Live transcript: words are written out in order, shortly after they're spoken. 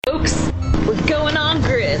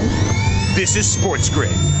This is Sports Grid.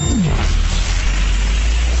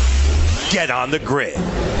 Get on the grid.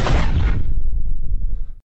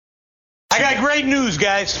 I got great news,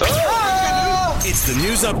 guys. It's the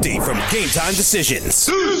news update from Game Time Decisions.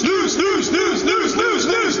 News. Hey,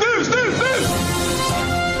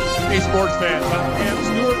 sports fans, I'm Cam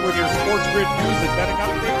Stewart with your Sports Grid news and betting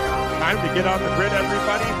update. Time to get on the grid,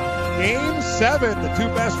 everybody. Game 7, the two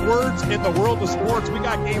best words in the world of sports. We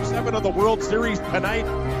got Game 7 of the World Series tonight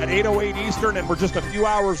at 8:08 Eastern, and we're just a few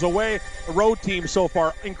hours away. The road team so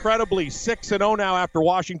far, incredibly 6-0 now after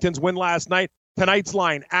Washington's win last night. Tonight's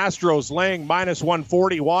line, Astros laying minus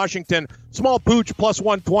 140. Washington, small pooch, plus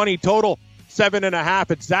 120 total, 7.5.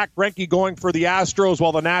 It's Zach Greinke going for the Astros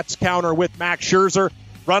while the Nats counter with Max Scherzer.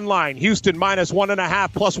 Run line, Houston minus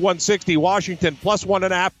 1.5, plus 160. Washington plus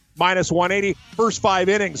 1.5, minus 180. First 5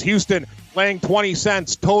 innings, Houston laying 20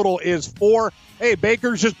 cents. Total is 4. Hey,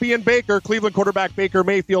 Baker's just being Baker. Cleveland quarterback Baker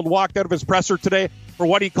Mayfield walked out of his presser today for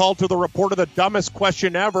what he called to the reporter the dumbest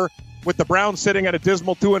question ever. With the Browns sitting at a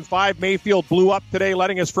dismal 2-5, Mayfield blew up today,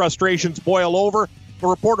 letting his frustrations boil over. The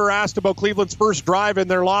reporter asked about Cleveland's first drive in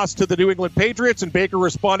their loss to the New England Patriots, and Baker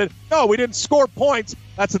responded, "No, we didn't score points.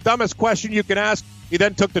 That's the dumbest question you can ask." He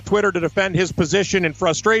then took to Twitter to defend his position in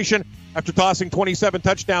frustration after tossing 27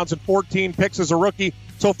 touchdowns and 14 picks as a rookie.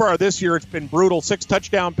 So far this year, it's been brutal. 6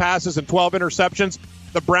 touchdown passes and 12 interceptions.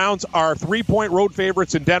 The Browns are 3-point road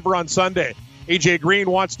favorites in Denver on Sunday. A.J. Green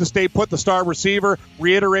wants to stay put. The star receiver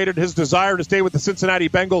reiterated his desire to stay with the Cincinnati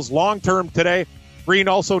Bengals long-term today. Green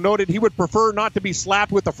also noted he would prefer not to be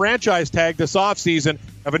slapped with the franchise tag this offseason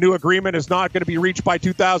if a new agreement is not going to be reached by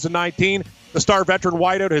 2019. The star veteran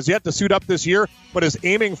wideout has yet to suit up this year, but is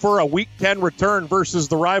aiming for a Week 10 return versus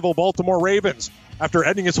the rival Baltimore Ravens. After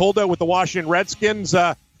ending his holdout with the Washington Redskins,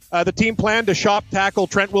 the team planned to shop tackle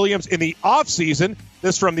Trent Williams in the offseason.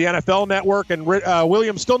 This from the NFL Network, and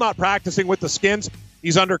Williams still not practicing with the Skins.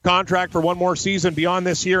 He's under contract for one more season beyond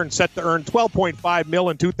this year and set to earn $12.5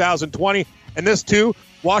 million in 2020. And this, too,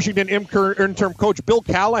 Washington interim coach Bill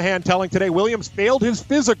Callahan telling today Williams failed his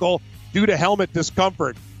physical due to helmet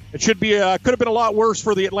discomfort. It could have been a lot worse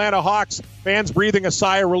for the Atlanta Hawks. Fans breathing a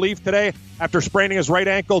sigh of relief today after spraining his right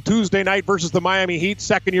ankle Tuesday night versus the Miami Heat.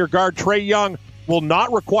 Second-year guard Trae Young will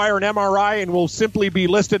not require an MRI and will simply be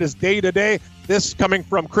listed as day-to-day. This coming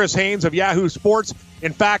from Chris Haynes of Yahoo Sports.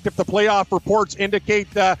 In fact, if the playoff reports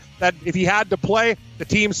indicate that if he had to play, the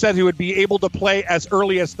team said he would be able to play as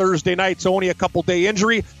early as Thursday night, so only a couple-day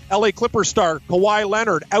injury. LA Clippers star Kawhi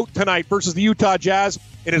Leonard out tonight versus the Utah Jazz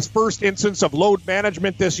in his first instance of load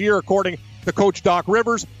management this year, according to Coach Doc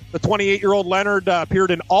Rivers. The 28-year-old Leonard appeared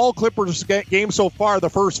in all Clippers games so far, the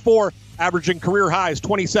first 4, averaging career highs,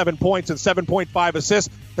 27 points and 7.5 assists.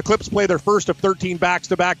 The Clips play their first of 13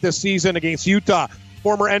 backs-to-back this season against Utah.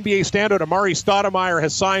 Former NBA standout Amari Stoudemire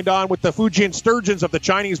has signed on with the Fujian Sturgeons of the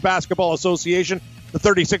Chinese Basketball Association. The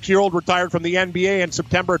 36-year-old retired from the NBA in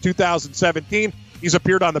September 2017. He's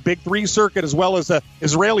appeared on the Big Three circuit as well as the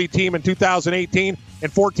Israeli team in 2018. In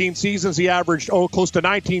 14 seasons, he averaged close to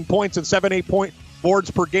 19 points and 7-8 point boards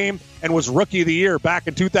per game and was Rookie of the Year back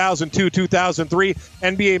in 2002-2003.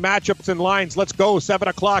 NBA matchups and lines. Let's go. 7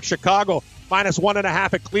 o'clock, Chicago, minus 1.5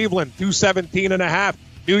 at Cleveland, 217.5.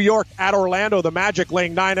 New York at Orlando, the Magic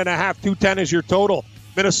laying 9.5, 210 is your total.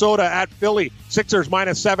 Minnesota at Philly, Sixers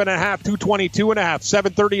minus 7.5, 222.5,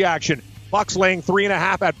 7:30 action. Bucks laying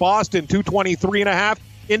 3.5 at Boston, 223.5.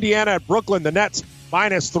 Indiana at Brooklyn, the Nets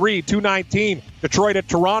minus 3, 219. Detroit at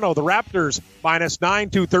Toronto, the Raptors minus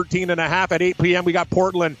 9, 213.5 at 8 p.m. We got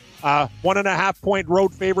Portland, 1.5 point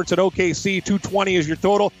road favorites at OKC, 220 is your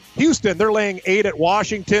total. Houston, they're laying 8 at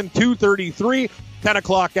Washington, 233. 10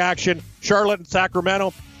 o'clock action, Charlotte and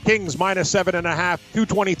Sacramento. Kings minus 7.5,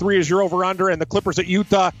 223 is your over-under, and the Clippers at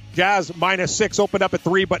Utah. Jazz minus 6, opened up at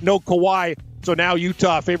 3, but no Kawhi. So now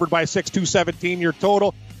Utah favored by 6, 217 your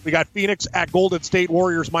total. We got Phoenix at Golden State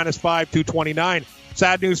Warriors minus 5, 229.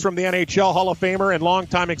 Sad news from the NHL. Hall of Famer and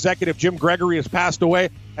longtime executive Jim Gregory has passed away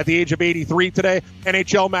at the age of 83 today.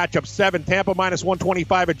 NHL matchup 7, Tampa minus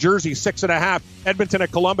 125 at Jersey, 6.5. Edmonton at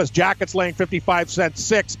Columbus, Jackets laying 55 cents,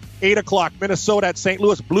 6. 8 o'clock, Minnesota at St.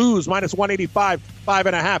 Louis, Blues minus 185,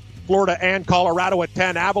 5.5. Florida and Colorado at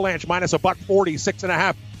 10, Avalanche minus $1.40,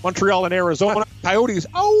 6.5. Montreal and Arizona, Coyotes,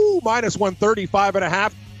 minus 130,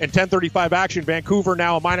 5.5. And 10:35 action, Vancouver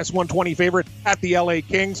now a minus 120 favorite at the LA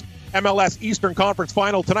Kings. MLS Eastern Conference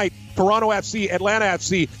Final tonight, Toronto FC, Atlanta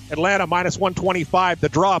FC. Atlanta minus 125, the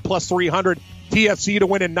draw plus 300. TFC to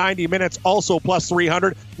win in 90 minutes, also plus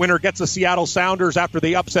 300. Winner gets the Seattle Sounders after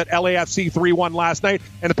they upset LAFC 3-1 last night.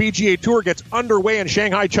 And the PGA Tour gets underway in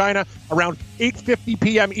Shanghai, China around 8:50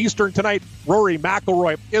 p.m. Eastern tonight. Rory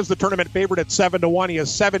McIlroy is the tournament favorite at 7-1. He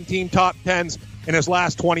has 17 top 10s in his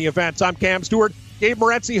last 20 events. I'm Cam Stewart. Gabe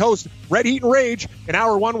Morency hosts Red Heat and Rage. In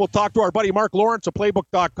hour one, we'll talk to our buddy Mark Lawrence of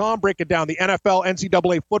Playbook.com, breaking down the NFL,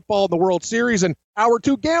 NCAA football, and the World Series. And hour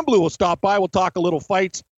two, Gamblu will stop by. We'll talk a little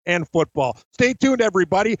fights and football. Stay tuned,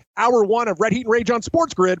 everybody. Hour one of Red Heat and Rage on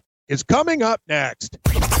Sports Grid is coming up next.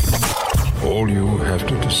 All you have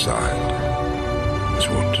to decide is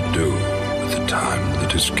what to do with the time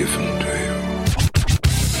that is given to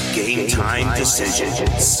you. Game time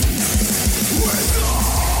decisions.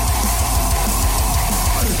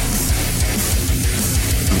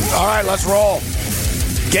 All right, let's roll.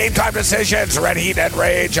 Game time decisions. Red Heat and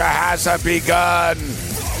Rage has begun.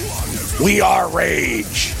 We are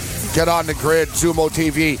Rage. Get on the grid. Zumo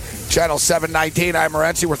TV, channel 719. I'm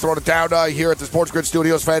Morency. We're throwing it down here at the Sports Grid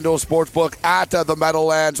Studios, FanDuel Sportsbook at the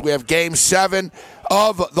Meadowlands. We have Game 7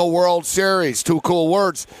 of the World Series. Two cool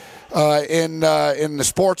words in the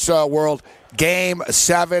sports world. Game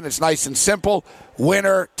 7. It's nice and simple.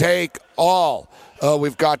 Winner take all.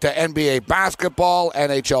 We've got NBA basketball,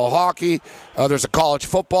 NHL hockey. There's a college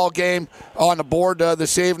football game on the board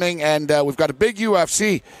this evening, and we've got a big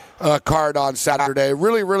UFC card on Saturday.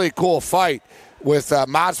 Really, really cool fight with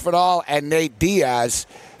Masvidal and Nate Diaz.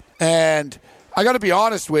 And I got to be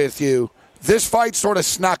honest with you, this fight sort of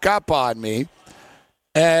snuck up on me,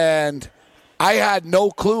 and I had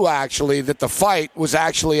no clue, actually, that the fight was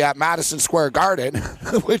actually at Madison Square Garden,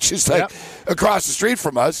 which is across the street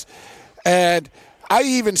from us. And I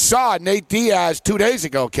even saw Nate Diaz 2 days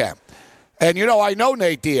ago, Cam. And, I know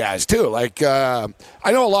Nate Diaz, too. Like, I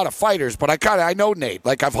know a lot of fighters, but I know Nate.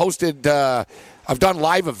 Like, I've hosted, I've done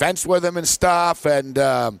live events with him and stuff. And,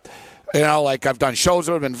 I've done shows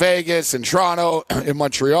with him in Vegas, in Toronto, in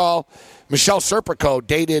Montreal. Michelle Serpico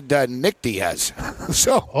dated Nick Diaz.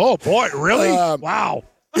 So, oh, boy, really? Wow.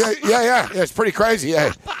 Yeah. It's pretty crazy.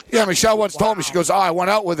 Yeah. Michelle once told me, she goes, I went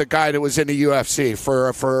out with a guy that was in the UFC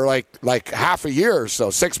for like half a year or so,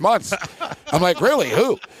 6 months. I'm like, really?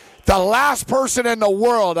 Who? The last person in the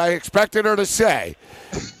world I expected her to say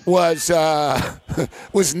was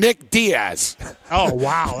Nick Diaz. Oh,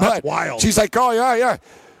 wow. That's wild. She's like, oh, yeah.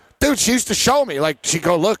 Dude, she used to show me. Like, she'd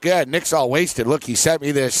go, look, Nick's all wasted. Look, he sent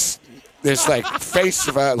me this like face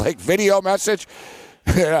of a video message.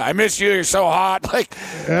 I miss you. You're so hot. I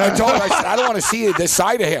told her, I said, I don't want to see this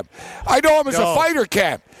side of him. I know him as a fighter,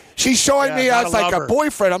 Cam. She's showing me as like a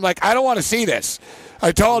boyfriend. I'm like, I don't want to see this.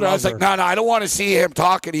 I told her, I was like, no, I don't want to see him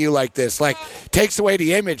talking to you like this. Like, takes away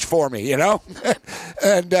the image for me,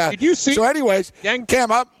 And did you see? So, anyways,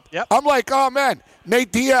 Cam, I'm like, oh man,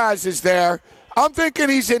 Nate Diaz is there. I'm thinking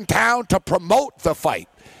he's in town to promote the fight.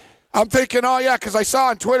 I'm thinking, oh yeah, because I saw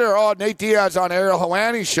on Twitter, Nate Diaz on Ariel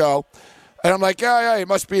Helwani's show. And I'm like, yeah, he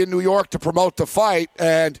must be in New York to promote the fight.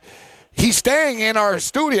 And he's staying in our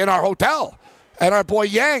studio, in our hotel. And our boy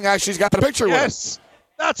Yang actually's got the picture with him. Yes,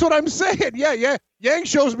 that's what I'm saying. Yeah. Yang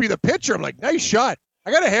shows me the picture. I'm like, nice shot. I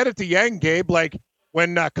got to hand it to Yang, Gabe. Like,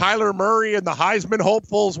 when Kyler Murray and the Heisman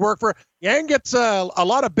hopefuls work for Yang gets a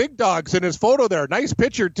lot of big dogs in his photo there. Nice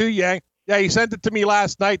picture, too, Yang. Yeah, he sent it to me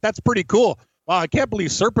last night. That's pretty cool. Wow, I can't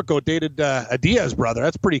believe Serpico dated a Diaz brother.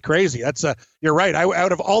 That's pretty crazy. That's you're right.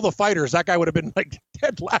 Out of all the fighters, that guy would have been like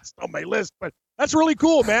dead last on my list. But that's really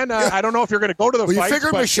cool, man. I don't know if you're going to go to the fight. You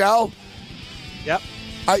figured Michelle? Yep.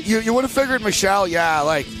 You would have figured Michelle,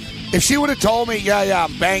 like, if she would have told me,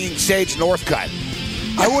 I'm banging Sage Northcutt,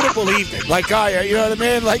 I would have believed it. Like, you know what I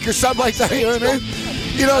mean? Like, or something like that, you know what I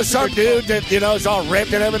mean? Some dude that, is all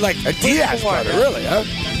ripped and everything, like a Diaz brother, really, huh?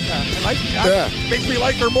 I like that. Yeah. Makes me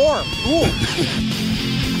like her more. Cool.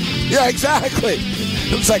 Yeah, exactly.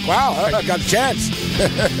 It's like, wow, I got a chance.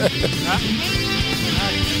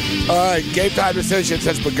 All right, game time decisions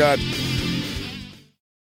has begun.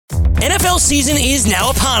 NFL season is now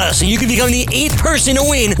upon us, and you can become the 8th person to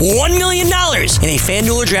win $1 million in a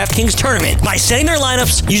FanDuel or DraftKings tournament by setting their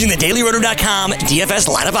lineups using the DailyRoto.com DFS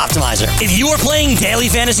Lineup Optimizer. If you are playing daily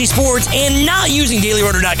fantasy sports and not using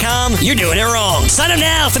DailyRoto.com, you're doing it wrong. Sign up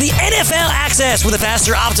now for the NFL access with a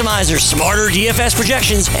faster optimizer, smarter DFS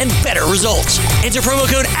projections, and better results. Enter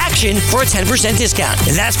promo code ACTION for a 10% discount.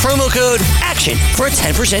 That's promo code ACTION for a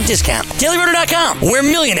 10% discount. DailyRoto.com, where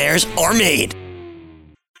millionaires are made.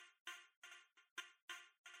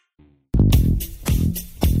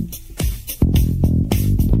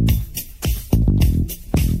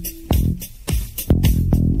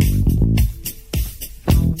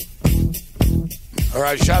 All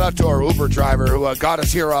right, shout out to our Uber driver who got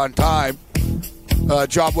us here on time.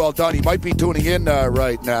 Job well done. He might be tuning in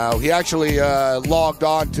right now. He actually logged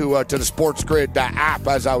on to the Sports Grid app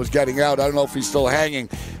as I was getting out. I don't know if he's still hanging,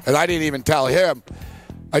 and I didn't even tell him.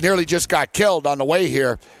 I nearly just got killed on the way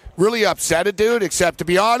here. Really upset a dude, except to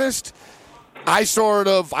be honest, I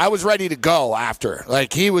was ready to go after.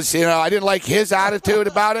 Like he was, I didn't like his attitude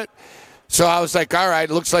about it. So I was like, all right,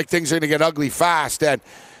 it looks like things are going to get ugly fast. And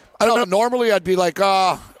I don't know, normally I'd be like,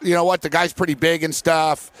 oh, you know what, the guy's pretty big and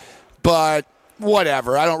stuff, but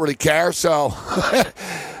whatever, I don't really care. So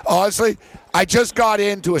honestly, I just got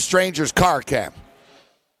into a stranger's car, Cam.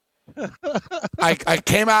 I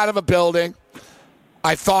came out of a building.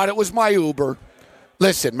 I thought it was my Uber.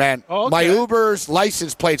 Listen, man, my Uber's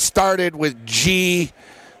license plate started with G.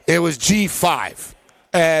 It was G5.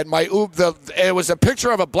 And it was a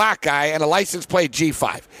picture of a black guy and a license plate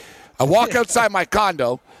G5. I walk outside my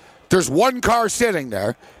condo. There's one car sitting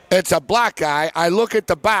there. It's a black guy. I look at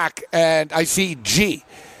the back, and I see G.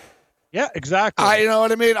 Yeah, exactly. You know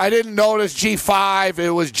what I mean? I didn't notice G5. It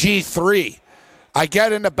was G3. I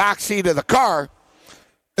get in the back seat of the car,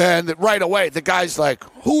 and right away, the guy's like,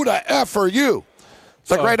 who the F are you?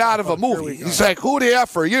 It's like right out of a movie. He's like, who the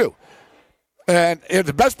F are you? And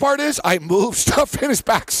the best part is I moved stuff in his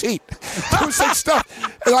back seat. There was like stuff.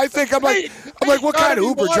 And I'm like, what kind of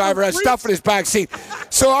Uber driver has stuff in his back seat?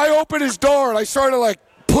 So I open his door, and I sort of like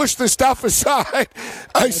push the stuff aside.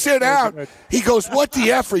 I sit down. He goes, what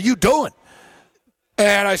the F are you doing?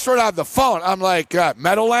 And I sort of have the phone. I'm like,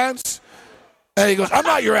 Meadowlands? And he goes, I'm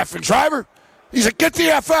not your effing driver. He's like, get the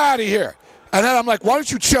F out of here. And then I'm like, why don't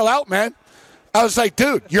you chill out, man? I was like,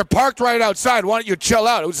 dude, you're parked right outside. Why don't you chill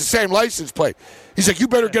out? It was the same license plate. He's like, you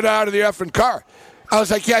better get out of the effing car. I was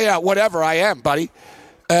like, yeah, whatever, I am, buddy.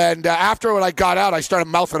 And after when I got out, I started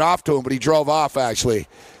mouthing off to him, but he drove off, actually.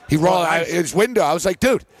 He rolled out his window. I was like,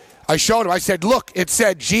 dude, I showed him. I said, look, it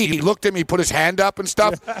said G. He looked at me, put his hand up and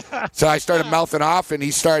stuff. So I started mouthing off, and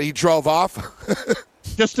he drove off.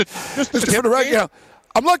 just for the record,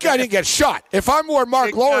 I'm lucky I didn't get shot. If I'm where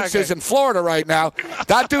Mark Lawrence is in Florida right now,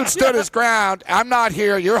 that dude stood his ground. I'm not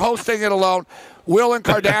here. You're hosting it alone. Will and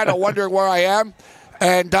Cardano wondering where I am,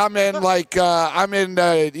 and I'm in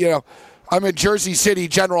Jersey City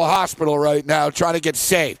General Hospital right now trying to get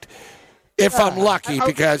saved. If I'm lucky,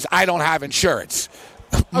 because I don't have insurance.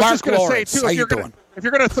 Mark Lawrence, how you doing? If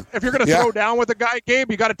you're gonna throw down with a guy,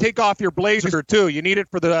 Gabe, you got to take off your blazer too. You need it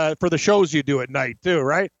for the shows you do at night too,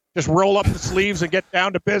 right? Just roll up the sleeves and get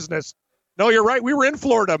down to business. No, you're right. We were in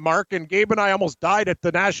Florida, Mark, and Gabe and I almost died at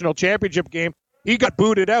the national championship game. He got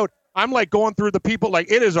booted out. I'm like going through the people,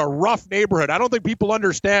 like it is a rough neighborhood. I don't think people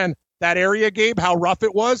understand that area, Gabe, how rough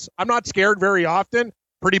it was. I'm not scared very often.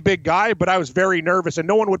 Pretty big guy, but I was very nervous, and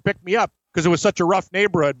no one would pick me up because it was such a rough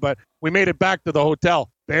neighborhood. But we made it back to the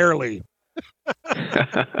hotel, barely.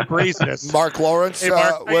 Craziness. Mark Lawrence, hey,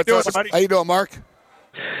 Mark, how you doing, Mark?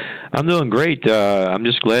 I'm doing great. I'm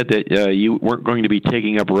just glad that you weren't going to be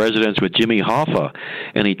taking up residence with Jimmy Hoffa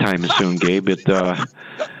anytime soon, Gabe. It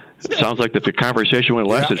sounds like if the conversation would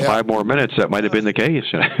have lasted 5 more minutes, that might have been the case.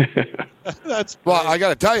 Well, I got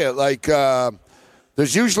to tell you, like,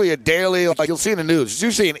 there's usually a daily, like you'll see in the news, there's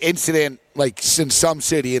usually an incident, like in some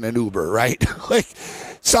city in an Uber, right? Like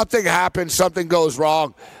something happens, something goes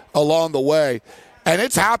wrong along the way. And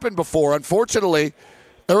it's happened before. Unfortunately,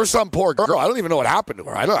 there was some poor girl. I don't even know what happened to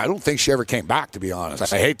her. I don't think she ever came back, to be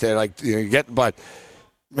honest. I hate to but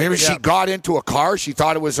maybe she got into a car. She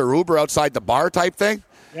thought it was her Uber outside the bar type thing.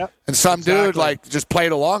 Yep. And some dude like just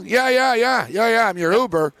played along. Yeah, I'm your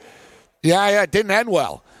Uber. Yeah, it didn't end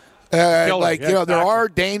well. There are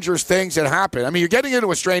dangerous things that happen. I mean, you're getting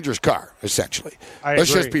into a stranger's car, essentially.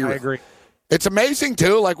 Let's just be real. I agree. It's amazing,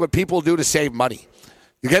 too, like what people do to save money.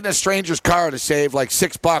 You get in a stranger's car to save like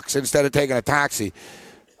 $6 instead of taking a taxi.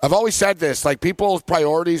 I've always said this, like people's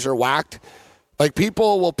priorities are whacked. Like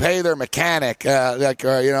people will pay their mechanic,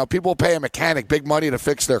 people will pay a mechanic big money to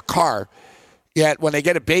fix their car. Yet when they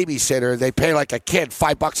get a babysitter, they pay like a kid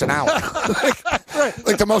 $5 an hour.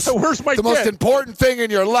 like the most important thing in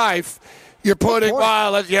your life, you're putting.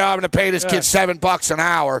 I'm going to pay this kid $7 an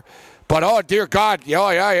hour. But oh dear God,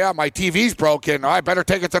 my TV's broken. I better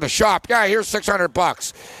take it to the shop. Yeah, here's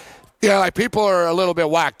 $600. Yeah, like people are a little bit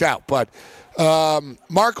whacked out. But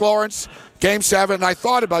Mark Lawrence, Game 7. I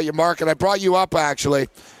thought about you, Mark, and I brought you up actually.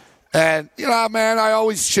 And man, I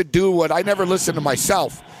always should do what I never listen to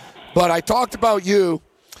myself. But I talked about you.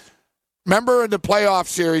 Remember in the playoff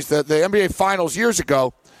series, the NBA Finals years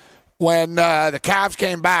ago, when the Cavs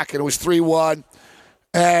came back and it was 3-1.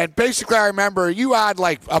 And basically, I remember you had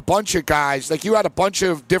like a bunch of guys, like you had a bunch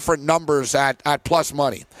of different numbers at plus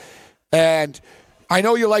money. And I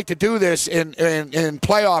know you like to do this in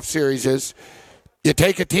playoff series. You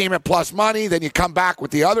take a team at plus money, then you come back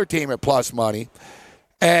with the other team at plus money.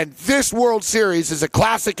 And this World Series is a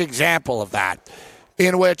classic example of that,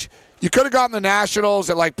 in which you could have gotten the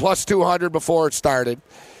Nationals at like plus 200 before it started.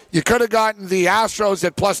 You could have gotten the Astros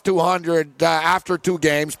at plus 200 after 2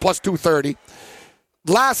 games, plus 230.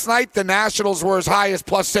 Last night, the Nationals were as high as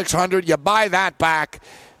plus 600. You buy that back.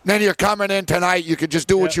 Then you're coming in tonight. You can just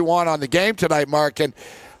do what you want on the game tonight, Mark. And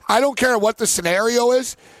I don't care what the scenario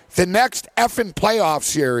is. The next effing playoff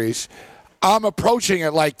series, I'm approaching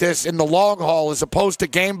it like this in the long haul as opposed to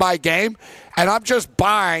game by game, and I'm just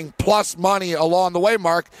buying plus money along the way,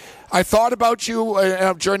 Mark. I thought about you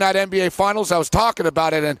during that NBA Finals. I was talking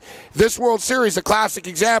about it, and this World Series is a classic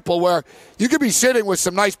example where you could be sitting with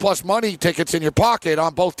some nice plus money tickets in your pocket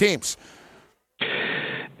on both teams.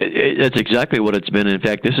 That's exactly what it's been. In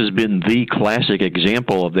fact, this has been the classic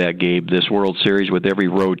example of that, Gabe, this World Series with every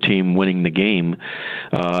road team winning the game.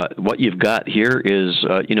 What you've got here is,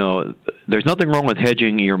 there's nothing wrong with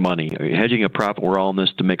hedging your money. Hedging a profit, we're all in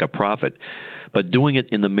this to make a profit. But doing it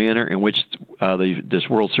in the manner in which this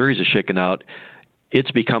World Series is shaken out, it's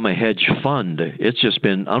become a hedge fund. It's just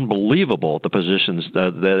been unbelievable, the positions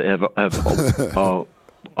that have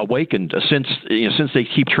awakened since they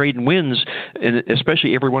keep trading wins, and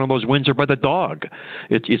especially every one of those wins are by the dog.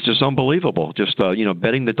 It's just unbelievable. Just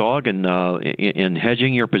betting the dog and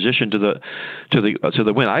hedging your position to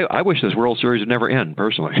the win. I wish this World Series would never end,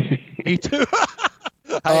 personally. Me too.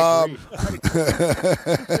 I agree.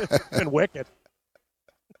 It's been wicked.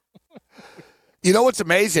 You know what's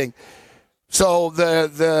amazing? So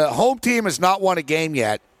the home team has not won a game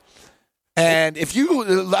yet. And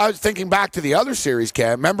I was thinking back to the other series,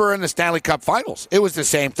 Cam. Remember in the Stanley Cup Finals, it was the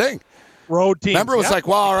same thing. Road team. Remember, it was like,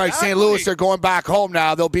 well, all right, exactly. St. Louis, they're going back home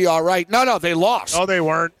now. They'll be all right. No, they lost. No, they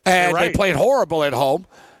weren't. And they played horrible at home.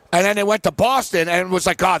 And then they went to Boston and it was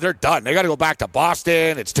like, they're done. They got to go back to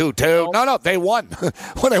Boston. It's 2-2. No, they won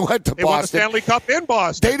when they went to Boston. They won the Stanley Cup in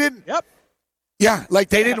Boston. They didn't. Yep. Yeah, they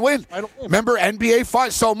didn't win. Remember NBA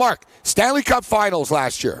Finals? So, Mark, Stanley Cup Finals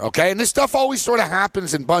last year, okay? And this stuff always sort of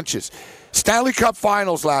happens in bunches. Stanley Cup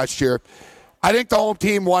Finals last year, I think the home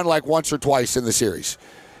team won like once or twice in the series.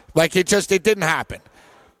 Like, it didn't happen.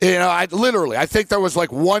 I think there was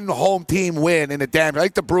like one home team win in a damn. I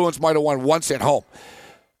think the Bruins might have won once at home.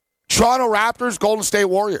 Toronto Raptors, Golden State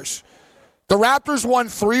Warriors. The Raptors won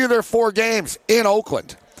 3 of their 4 games in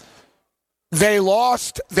Oakland. They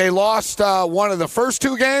lost one of the first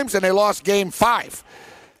 2 games, and they lost Game 5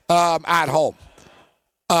 at home.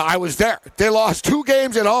 I was there. They lost 2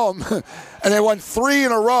 games at home, and they won 3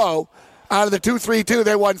 in a row. Out of the 2-3-2,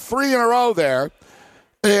 they won 3 in a row there.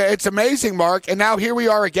 It's amazing, Mark. And now here we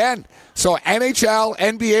are again. So NHL,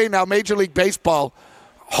 NBA, now Major League Baseball,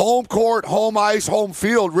 home court, home ice, home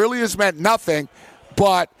field really has meant nothing.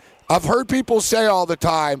 But I've heard people say all the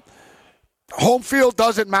time, home field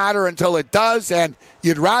doesn't matter until it does, and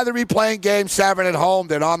you'd rather be playing Game 7 at home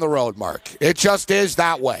than on the road, Mark. It just is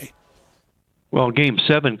that way. Well, Game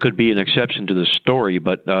 7 could be an exception to the story,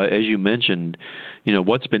 but as you mentioned,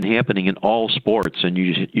 what's been happening in all sports, and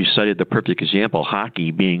you cited the perfect example,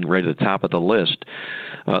 hockey being right at the top of the list.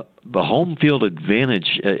 The home field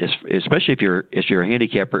advantage, especially if you're a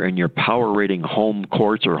handicapper and you're power rating home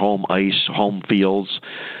courts or home ice, home fields,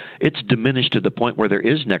 it's diminished to the point where there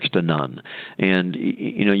is next to none. And,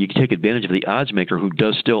 you can take advantage of the odds maker who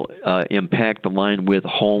does still impact the line with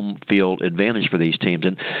home field advantage for these teams.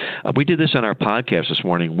 And we did this on our podcast this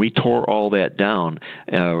morning. We tore all that down,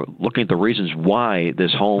 looking at the reasons why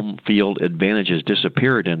this home field advantage has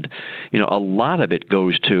disappeared. And, a lot of it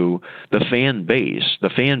goes to the fan base.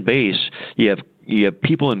 The fan base, you have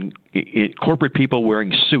people in corporate people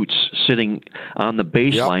wearing suits sitting on the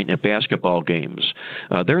baseline at basketball games.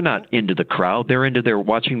 They're not into the crowd. They're into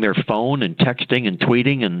watching their phone and texting and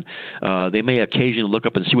tweeting, and they may occasionally look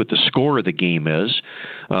up and see what the score of the game is.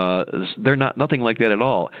 They're nothing like that at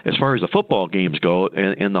all. As far as the football games go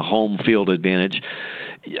and the home field advantage,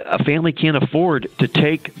 a family can't afford to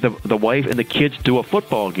take the wife and the kids to a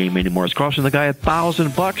football game anymore. It's costing the guy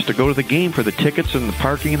 $1,000 to go to the game for the tickets and the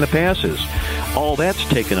parking and the passes. All that's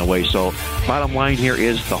taken away. So bottom line here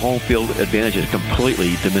is the home field advantage is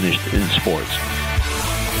completely diminished in sports.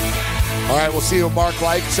 All right, we'll see what Mark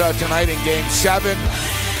likes tonight in Game 7.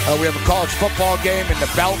 We have a college football game in the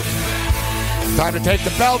belt. Time to take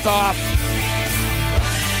the belt off.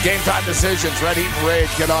 Game time decisions. Red Heat and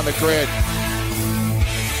Rage. Get on the grid.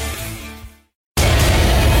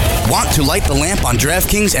 Want to light the lamp on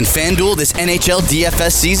DraftKings and FanDuel this NHL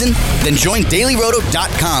DFS season? Then join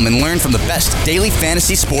DailyRoto.com and learn from the best daily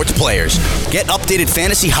fantasy sports players. Get updated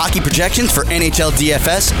fantasy hockey projections for NHL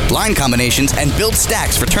DFS, line combinations, and build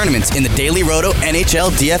stacks for tournaments in the Daily Roto NHL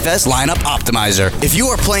DFS Lineup Optimizer. If you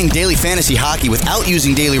are playing daily fantasy hockey without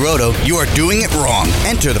using Daily Roto, you are doing it wrong.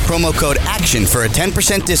 Enter the promo code ACTION for a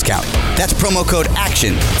 10% discount. That's promo code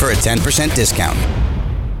ACTION for a 10% discount.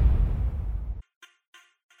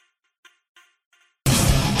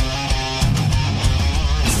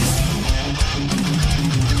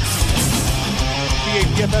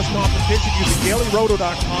 DFS competition using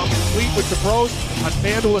DailyRoto.com, complete with the pros on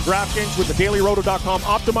FanDuel and DraftKings with the DailyRoto.com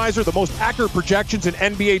optimizer, the most accurate projections in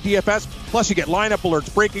NBA DFS. Plus, you get lineup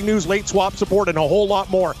alerts, breaking news, late swap support, and a whole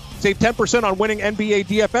lot more. Save 10% on winning NBA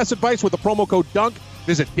DFS advice with the promo code DUNK.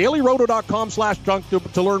 Visit DailyRoto.com/dunk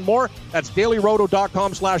to learn more. That's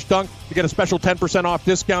DailyRoto.com/dunk to get a special 10% off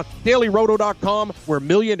discount. DailyRoto.com, where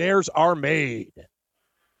millionaires are made.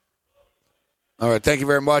 All right, thank you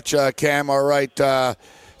very much, Cam. All right,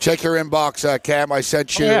 check your inbox, Cam. I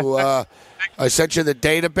sent you, I sent you the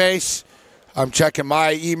database. I'm checking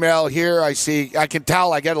my email here. I can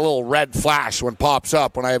tell I get a little red flash when it pops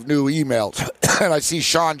up when I have new emails, and I see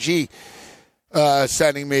Sean G.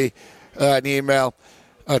 Sending me an email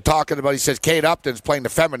talking about. He says Kate Upton's playing the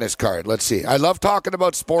feminist card. Let's see. I love talking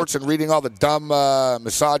about sports and reading all the dumb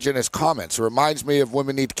misogynist comments. It reminds me of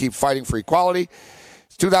women need to keep fighting for equality.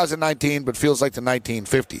 2019, but feels like the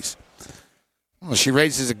 1950s. Well, she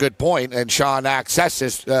raises a good point, and Sean acts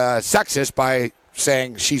sexist by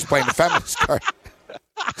saying she's playing the feminist card.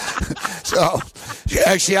 So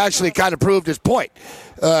she actually kind of proved his point,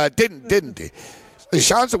 didn't he?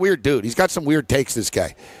 Sean's a weird dude. He's got some weird takes, this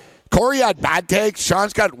guy. Corey had bad takes.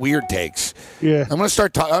 Sean's got weird takes. Yeah. I'm going to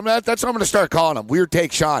start that's what I'm going to start calling him, Weird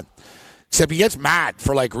Take Sean. Except he gets mad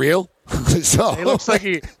for, like, real. So he looks like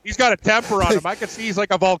he's got a temper on him. I can see he's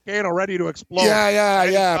like a volcano ready to explode.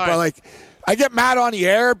 Yeah. But like, I get mad on the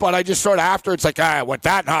air, but I just sort of after it's like, what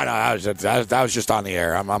that? No, that was just on the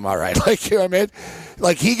air. I'm all right. Like, you know what I mean?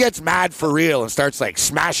 Like, he gets mad for real and starts like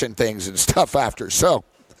smashing things and stuff after. So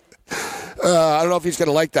I don't know if he's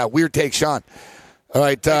gonna like that. Weird Take, Sean. All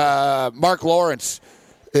right, Mark Lawrence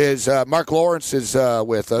is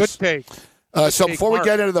with us. Good take. So before we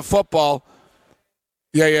get into the football.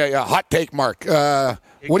 Yeah. Hot take, Mark.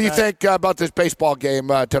 What do you think about this baseball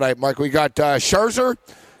game tonight, Mark? We got Scherzer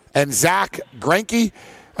and Zach Greinke.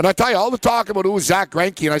 And I tell you, all the talk about who is Zach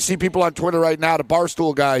Greinke, and I see people on Twitter right now, the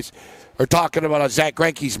Barstool guys, are talking about how Zach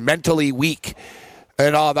Greinke's mentally weak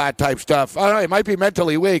and all that type stuff. I don't know, he might be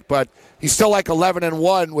mentally weak, but he's still like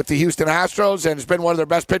 11-1 with the Houston Astros and has been one of their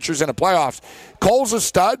best pitchers in the playoffs. Cole's a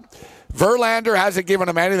stud. Verlander hasn't given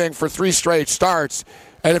him anything for 3 straight starts.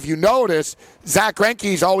 And if you notice, Zach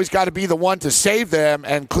Greinke's always got to be the one to save them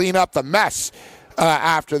and clean up the mess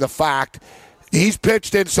after the fact. He's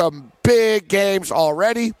pitched in some big games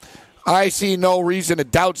already. I see no reason to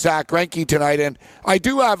doubt Zach Greinke tonight, and I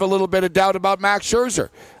do have a little bit of doubt about Max Scherzer.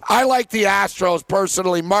 I like the Astros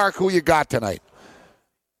personally. Mark, who you got tonight?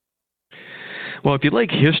 Well, if you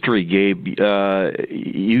like history, Gabe,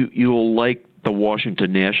 you'll like the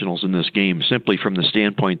Washington Nationals in this game simply from the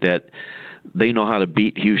standpoint that they know how to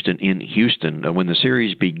beat Houston in Houston. When the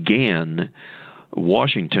series began,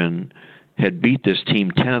 Washington had beat this team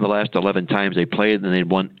 10 of the last 11 times they played, and they'd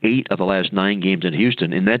won 8 of the last 9 games in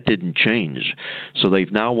Houston, and that didn't change. So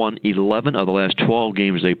they've now won 11 of the last 12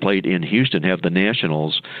 games they played in Houston, have the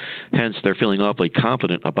Nationals. Hence, they're feeling awfully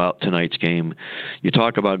confident about tonight's game. You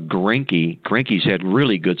talk about Greinke. Greinke's had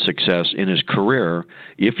really good success in his career,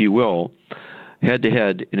 if you will,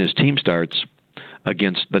 head-to-head in his team starts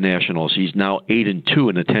against the Nationals. He's now 8-2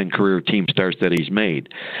 in the 10 career team starts that he's made.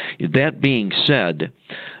 That being said,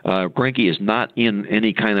 Greinke is not in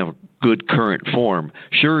any kind of good current form.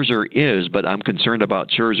 Scherzer is, but I'm concerned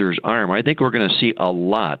about Scherzer's arm. I think we're going to see a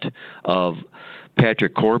lot of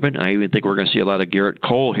Patrick Corbin. I even think we're going to see a lot of Garrett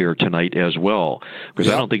Cole here tonight as well,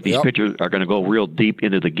 because I don't think these pitchers are going to go real deep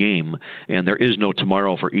into the game, and there is no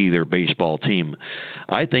tomorrow for either baseball team.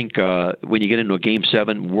 I think when you get into a Game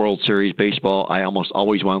 7 World Series baseball, I almost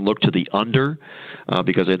always want to look to the under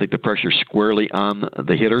because I think the pressure's squarely on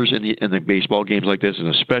the hitters in the baseball games like this, and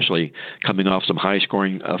especially coming off some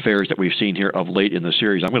high-scoring affairs that we've seen here of late in the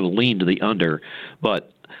series. I'm going to lean to the under,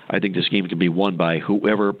 but I think this game can be won by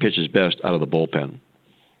whoever pitches best out of the bullpen.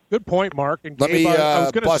 Good point, Mark. And Let Gabe,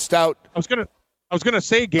 me bust out. I was going to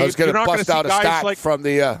say, Gabe, I was going to bust out a stat like from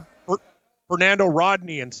the Fernando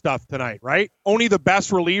Rodney and stuff tonight, right? Only the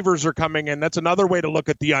best relievers are coming in. That's another way to look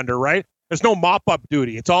at the under, right? There's no mop-up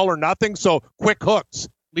duty. It's all or nothing, so quick hooks.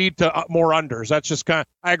 lead to more unders. That's just I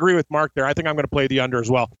agree with Mark there. I think I'm going to play the under as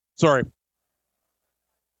well. Sorry.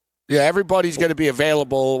 Yeah, everybody's going to be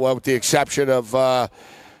available, with the exception of, I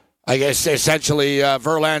guess, essentially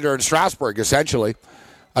Verlander and Strasburg. Essentially,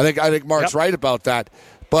 I think Mark's right about that.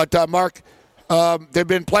 But Mark, they've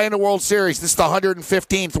been playing the World Series. This is the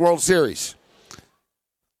 115th World Series.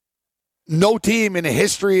 No team in the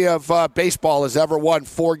history of baseball has ever won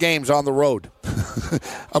 4 games on the road.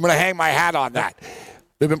 I'm going to hang my hat on that.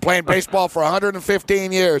 They've been playing baseball for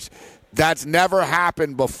 115 years. That's never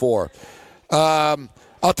happened before.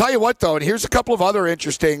 I'll tell you what, though, and here's a couple of other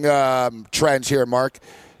interesting trends here, Mark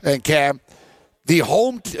and Cam. The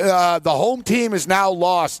home team has now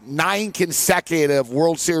lost 9 consecutive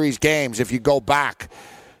World Series games. If you go back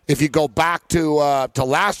to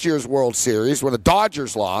last year's World Series when the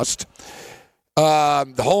Dodgers lost,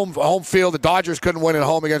 the home field, the Dodgers couldn't win at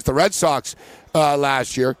home against the Red Sox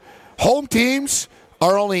last year. Home teams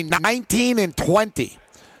are only 19-20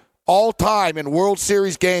 all time in World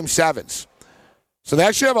Series Game 7s. So they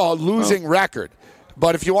actually have a losing record.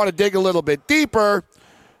 But if you want to dig a little bit deeper,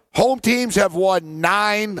 home teams have won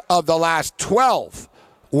 9 of the last 12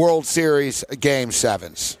 World Series Game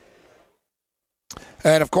 7s.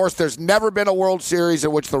 And, of course, there's never been a World Series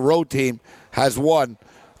in which the road team has won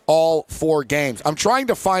all 4 games. I'm trying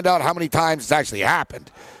to find out how many times it's actually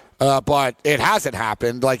happened. But it hasn't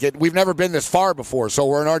happened. We've never been this far before, so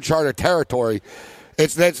we're in uncharted territory.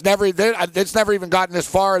 It's never even gotten this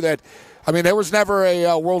far that – I mean, there was never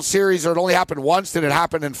a World Series, or it only happened once. Then it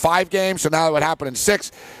happened in 5 games, so now it would happen in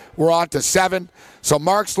 6. We're on to 7. So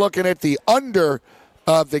Mark's looking at the under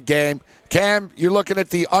of the game. Cam, you're looking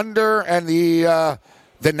at the under and the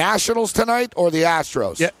Nationals tonight, or the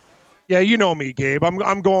Astros? Yeah, you know me, Gabe.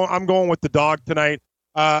 I'm going with the dog tonight.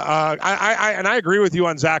 I agree with you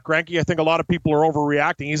on Zach Greinke. I think a lot of people are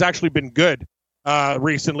overreacting. He's actually been good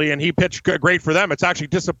recently, and he pitched great for them. It's actually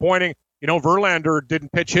disappointing. Verlander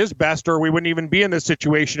didn't pitch his best, or we wouldn't even be in this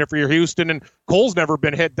situation if you're Houston, and Cole's never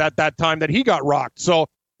been hit that time that he got rocked. So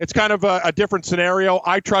it's kind of a different scenario.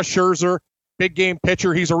 I trust Scherzer, big game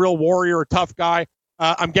pitcher. He's a real warrior, a tough guy.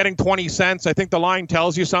 I'm getting 20 cents. I think the line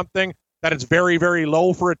tells you something, that it's very, very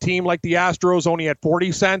low for a team like the Astros, only at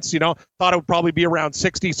 40 cents. Thought it would probably be around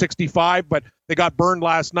 60, 65, but they got burned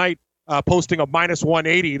last night. Posting a minus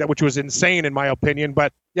 180, which was insane in my opinion.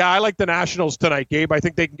 But, yeah, I like the Nationals tonight, Gabe. I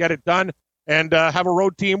think they can get it done and have a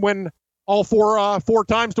road team win all four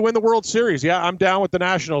times to win the World Series. Yeah, I'm down with the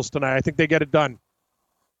Nationals tonight. I think they get it done.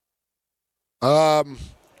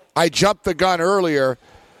 I jumped the gun earlier.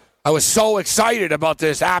 I was so excited about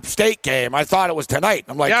this App State game. I thought it was tonight.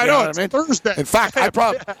 I'm like, yeah, I know, it's Thursday. In fact,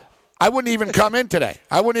 I wouldn't even come in today.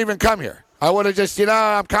 I wouldn't even come here. I would have just,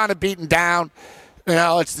 I'm kind of beaten down.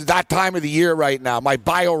 It's that time of the year right now. My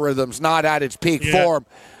biorhythm's not at its peak form.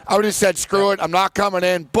 I would have said, screw it, I'm not coming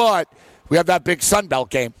in, but we have that big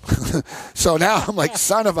Sunbelt game. So now I'm like,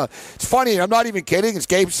 it's funny, I'm not even kidding. It's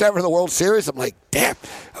Game 7 of the World Series. I'm like, damn,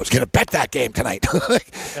 I was going to bet that game tonight.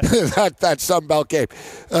 that Sunbelt game.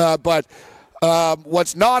 But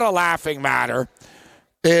what's not a laughing matter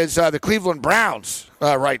is the Cleveland Browns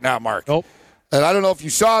right now, Mark. Nope. And I don't know if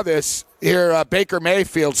you saw this. Here, Baker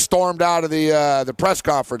Mayfield stormed out of the press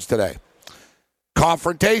conference today.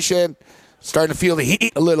 Confrontation, starting to feel the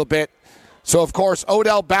heat a little bit. So, of course,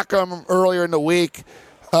 Odell Beckham earlier in the week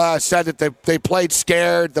said that they played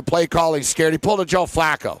scared, the play calling scared. He pulled a Joe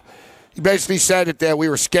Flacco. He basically said that we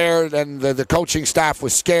were scared and the coaching staff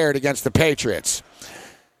was scared against the Patriots.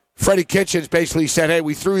 Freddie Kitchens basically said, hey,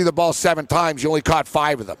 we threw you the ball 7 times. You only caught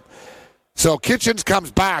 5 of them. So Kitchens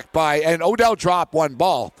comes back and Odell dropped 1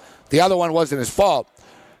 ball. The other one wasn't his fault.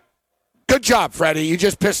 Good job, Freddie. You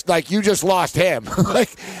just lost him.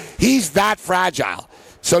 He's that fragile.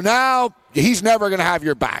 So now he's never going to have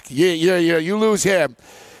your back. You lose him.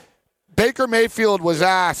 Baker Mayfield was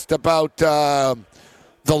asked about the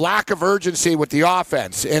lack of urgency with the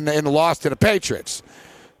offense in the loss to the Patriots.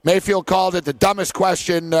 Mayfield called it the dumbest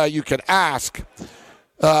question you could ask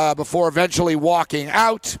before eventually walking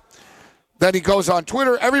out. Then he goes on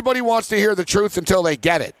Twitter. Everybody wants to hear the truth until they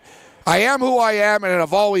get it. I am who I am, and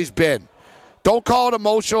I've always been. Don't call it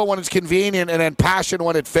emotional when it's convenient and then passion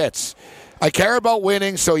when it fits. I care about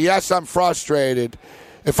winning, so yes, I'm frustrated.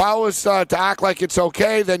 If I was to act like it's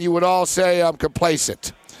okay, then you would all say I'm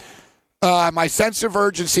complacent. My sense of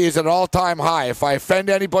urgency is at an all-time high. If I offend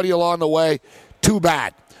anybody along the way, too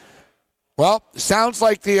bad. Well, sounds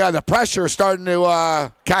like the pressure is starting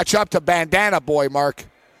to catch up to Bandana Boy, Mark.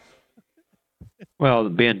 Well, the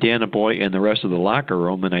Bandana Boy and the rest of the locker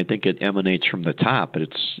room, and I think it emanates from the top.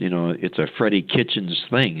 It's a Freddie Kitchens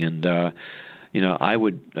thing, and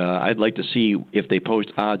I'd like to see if they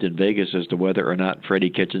post odds in Vegas as to whether or not Freddie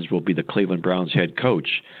Kitchens will be the Cleveland Browns head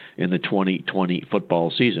coach in the 2020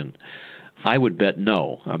 football season. I would bet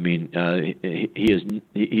no. I mean,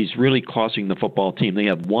 he's really costing the football team. They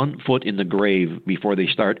have 1 foot in the grave before they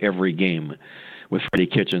start every game with Freddie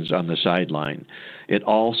Kitchens on the sideline. It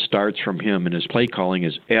all starts from him, and his play calling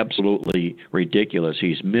is absolutely ridiculous.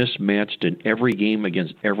 He's mismatched in every game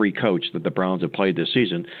against every coach that the Browns have played this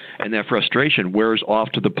season, and that frustration wears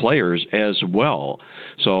off to the players as well.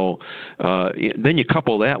 So then you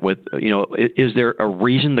couple that with, is there a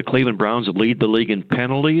reason the Cleveland Browns lead the league in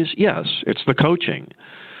penalties? Yes, it's the coaching.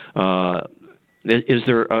 Is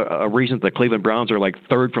there a reason the Cleveland Browns are like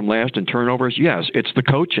third from last in turnovers? Yes, it's the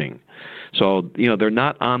coaching. So, they're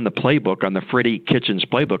not on the playbook, on the Freddie Kitchens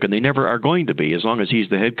playbook, and they never are going to be as long as he's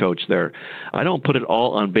the head coach there. I don't put it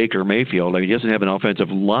all on Baker Mayfield. He doesn't have an offensive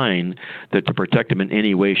line to protect him in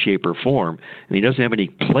any way, shape, or form, and he doesn't have any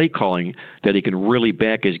play calling that he can really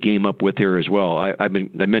back his game up with here as well. I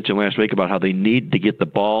mentioned last week about how they need to get the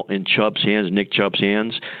ball in Nick Chubb's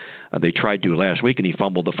hands. They tried to last week, and he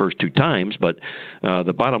fumbled the first 2 times. But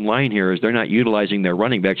the bottom line here is they're not utilizing their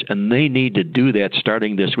running backs, and they need to do that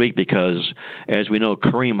starting this week because, as we know,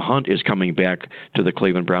 Kareem Hunt is coming back to the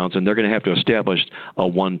Cleveland Browns, and they're going to have to establish a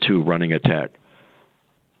 1-2 running attack.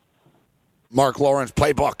 Mark Lawrence,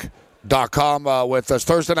 Playbook.com with us.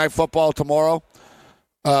 Thursday Night Football tomorrow.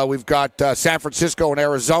 We've got San Francisco and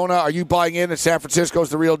Arizona. Are you buying in that San Francisco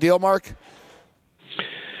is the real deal, Mark?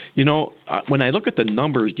 When I look at the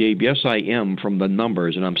numbers, Gabe, yes, I am from the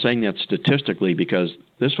numbers, and I'm saying that statistically because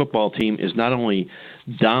this football team is not only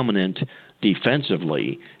dominant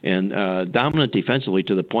defensively, and dominant defensively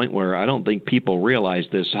to the point where I don't think people realize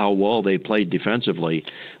this, how well they played defensively.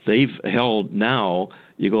 They've held now,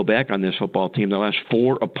 you go back on this football team, the last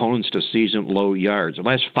 4 opponents to season-low yards. The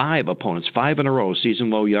last 5 opponents, 5 in a row,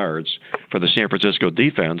 season-low yards for the San Francisco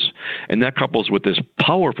defense. And that couples with this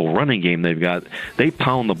powerful running game they've got. They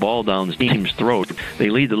pound the ball down the team's throat.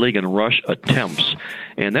 They lead the league in rush attempts.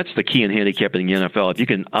 And that's the key in handicapping the NFL. If you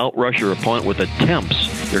can outrush your opponent with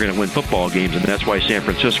attempts, you're going to win football games, and that's why San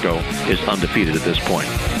Francisco is undefeated at this point.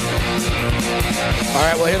 All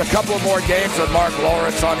right, we'll hit a couple of more games with Mark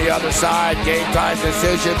Lawrence on the other side. Game time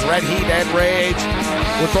decisions, red heat and rage.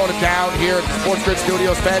 We're throwing it down here at the Sports Grid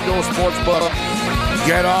Studios, FanDuel Sportsbook.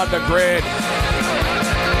 Get on the grid.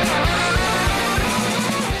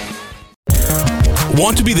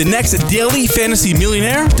 Want to be the next daily fantasy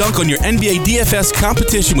millionaire? Dunk on your NBA DFS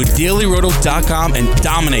competition with DailyRoto.com and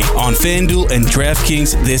dominate on FanDuel and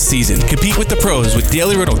DraftKings this season. Compete with the pros with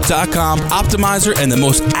DailyRoto.com, Optimizer, and the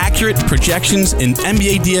most accurate projections in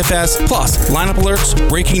NBA DFS, plus lineup alerts,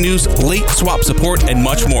 breaking news, late swap support, and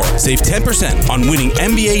much more. Save 10% on winning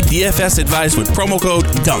NBA DFS advice with promo code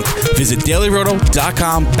DUNK. Visit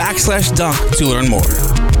DailyRoto.com/dunk to learn more.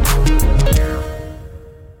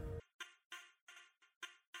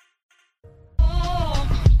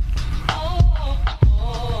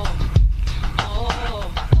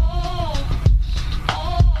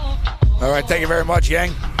 All right, thank you very much,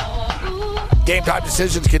 Yang. Game Time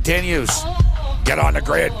Decisions continues. Get on the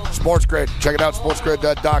grid. Sports Grid. Check it out,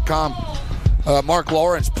 sportsgrid.com. Mark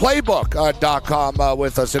Lawrence, Playbook.com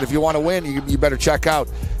with us. And if you want to win, you better check out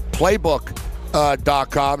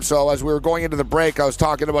Playbook.com. So as we were going into the break, I was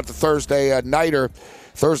talking about the Thursday Night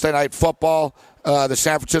Football. The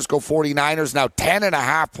San Francisco 49ers, now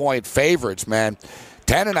 10.5-point favorites, man.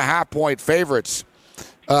 10.5-point favorites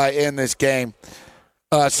in this game.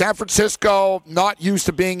 San Francisco not used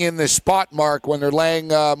to being in this spot, Mark, when they're laying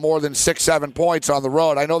more than 6-7 points on the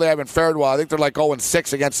road. I know they haven't fared well. I think they're like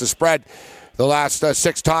 0-6 against the spread. The last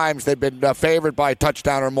 6 times they've been favored by a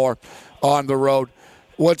touchdown or more on the road.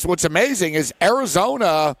 What's amazing is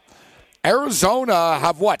Arizona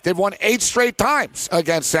have what? They've won 8 straight times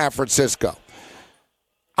against San Francisco.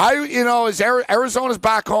 As Arizona's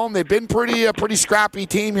back home, they've been pretty scrappy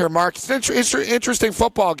team here, Mark. It's an interesting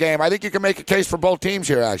football game. I think you can make a case for both teams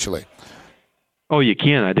here, actually. Oh, you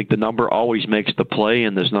can. I think the number always makes the play,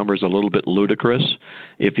 and this number is a little bit ludicrous,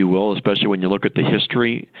 if you will, especially when you look at the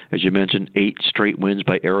history. As you mentioned, 8 straight wins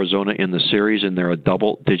by Arizona in the series, and they're a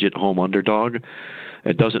double-digit home underdog.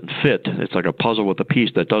 It doesn't fit. It's like a puzzle with a piece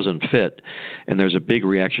that doesn't fit. And there's a big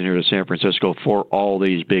reaction here to San Francisco for all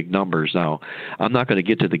these big numbers. Now, I'm not going to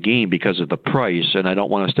get to the game because of the price, and I don't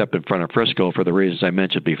want to step in front of Frisco for the reasons I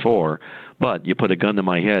mentioned before. But you put a gun to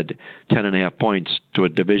my head, 10.5 points to a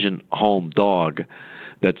division home dog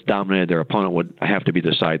that's dominated their opponent would have to be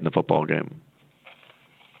the side in the football game.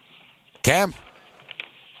 Cam?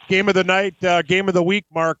 Game of the night, game of the week,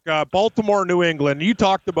 Mark. Baltimore, New England. You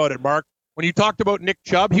talked about it, Mark. When you talked about Nick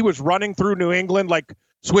Chubb, he was running through New England like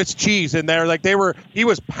Swiss cheese in there. Like he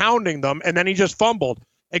was pounding them, and then he just fumbled.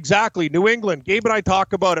 Exactly. New England. Gabe and I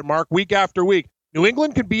talk about it, Mark, week after week. New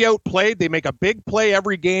England can be outplayed. They make a big play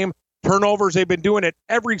every game. Turnovers, they've been doing it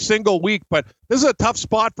every single week. But this is a tough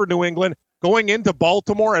spot for New England. Going into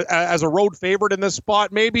Baltimore as a road favorite in this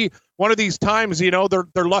spot, maybe one of these times, I'm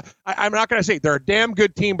not going to say they're a damn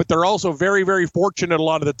good team, but they're also very, very fortunate a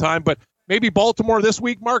lot of the time. But maybe Baltimore this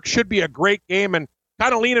week, Mark, should be a great game, and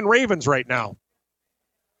kind of leaning Ravens right now.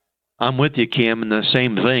 I'm with you, Cam, and the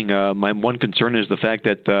same thing. My one concern is the fact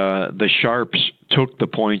that the Sharps took the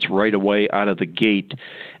points right away out of the gate,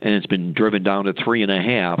 and it's been driven down to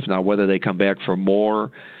 3.5. Now, whether they come back for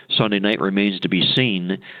more Sunday night remains to be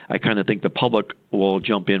seen. I kind of think the public will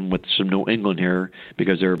jump in with some New England here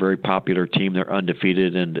because they're a very popular team. They're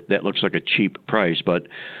undefeated, and that looks like a cheap price. But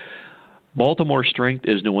Baltimore's strength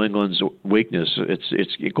is New England's weakness.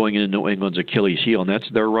 It's going into New England's Achilles heel, and that's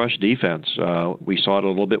their rush defense. We saw it a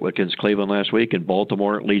little bit against Cleveland last week, and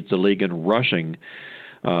Baltimore leads the league in rushing.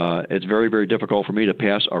 It's very, very difficult for me to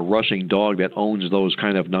pass a rushing dog that owns those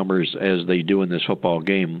kind of numbers as they do in this football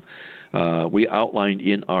game. We outlined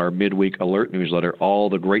in our midweek alert newsletter all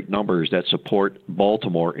the great numbers that support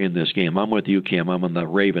Baltimore in this game. I'm with you, Cam. I'm on the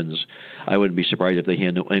Ravens. I wouldn't be surprised if they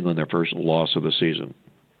hand New England their first loss of the season.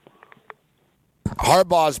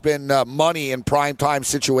 Harbaugh's been money in primetime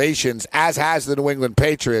situations, as has the New England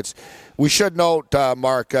Patriots. We should note,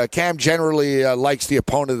 Mark, Cam generally likes the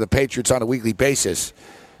opponent of the Patriots on a weekly basis.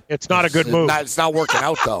 It's not a good move. It's not working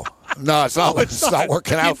out, though. No, it's not. It's not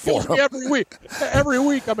working out for him. Every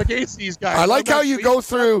week, I'm against these guys. I like how you go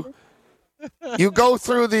through. You go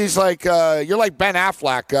through these like you're like Ben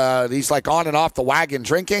Affleck. These like on and off the wagon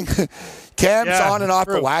drinking. Cam's on and off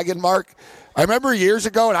the wagon, Mark. I remember years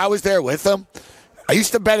ago, and I was there with him. I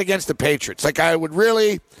used to bet against the Patriots. Like, I would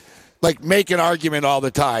really, like, make an argument all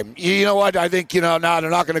the time. You know what? I think, no, they're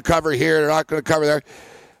not going to cover here. They're not going to cover there.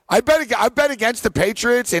 I bet against the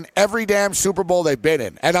Patriots in every damn Super Bowl they've been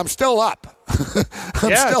in, and I'm still up.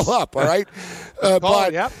 I'm still up, all right?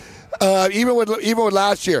 Even with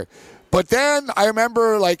last year. But then I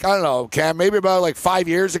remember, like, I don't know, Cam, maybe about, like, 5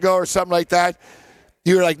 years ago or something like that,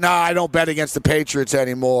 you were like, nah, I don't bet against the Patriots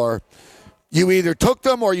anymore. You either took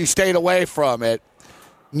them or you stayed away from it.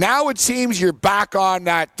 Now it seems you're back on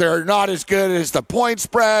that they're not as good as the point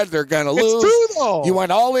spread. They're going to lose. It's true, though. You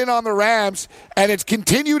went all in on the Rams, and it's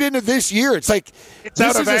continued into this year. It's like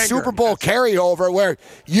this is a Super Bowl carryover where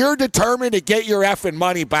you're determined to get your effing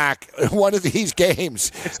money back in one of these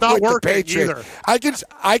games. It's not working either. I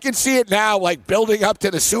can see it now, like building up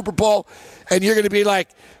to the Super Bowl, and you're going to be like,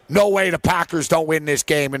 no way the Packers don't win this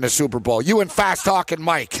game in the Super Bowl. You and fast-talking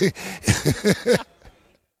Mike.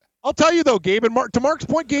 I'll tell you, though, Gabe, and to Mark's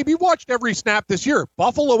point, Gabe, you watched every snap this year.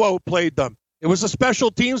 Buffalo outplayed them. It was a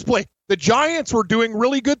special teams play. The Giants were doing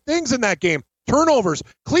really good things in that game. Turnovers.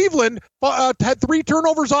 Cleveland had 3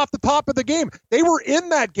 turnovers off the top of the game. They were in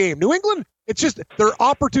that game. New England, it's just they're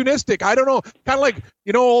opportunistic. I don't know, kind of like,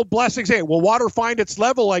 old Blessing saying, will water find its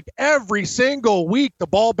level? Like every single week, the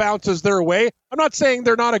ball bounces their way. I'm not saying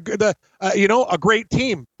they're not a great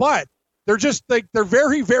team, but they're just like they're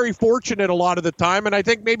very, very fortunate a lot of the time, and I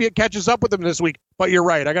think maybe it catches up with them this week. But you're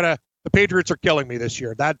right. The Patriots are killing me this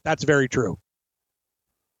year. That's very true.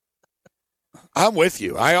 I'm with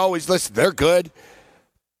you. I always listen. They're good.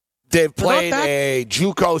 They've played a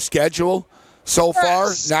JUCO schedule so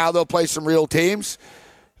far. Now they'll play some real teams,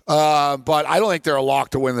 but I don't think they're a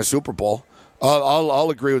lock to win the Super Bowl.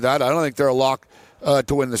 I'll agree with that. I don't think they're a lock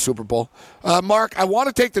to win the Super Bowl. Mark, I want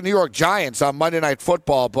to take the New York Giants on Monday Night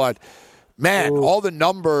Football, but man, all the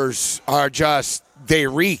numbers are just, they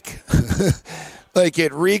reek. Like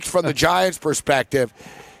it reeks from the Giants' perspective.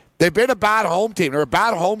 They've been a bad home team. They're a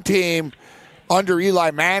bad home team under Eli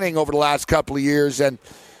Manning over the last couple of years. And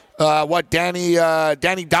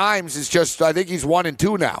Danny Dimes is just, I think he's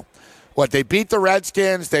 1-2 now. They beat the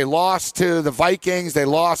Redskins. They lost to the Vikings. They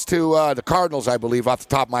lost to the Cardinals, I believe, off the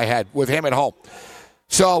top of my head, with him at home.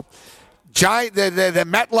 So the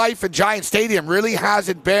MetLife and Giant Stadium really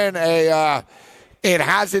hasn't been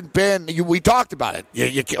we talked about it.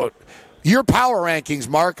 Your power rankings,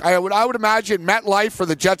 Mark, I would imagine MetLife for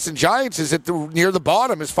the Jets and Giants is near the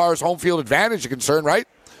bottom as far as home field advantage is concerned, right?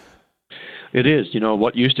 It is.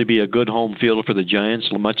 What used to be a good home field for the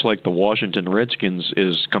Giants, much like the Washington Redskins,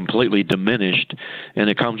 is completely diminished, and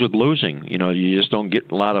it comes with losing. You just don't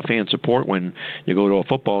get a lot of fan support when you go to a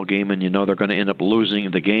football game and they're going to end up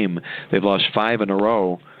losing the game. They've lost 5 in a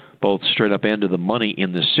row, both straight up into the money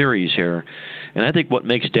in the series here. And I think what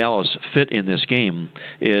makes Dallas fit in this game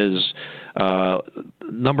is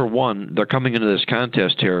Number one, they're coming into this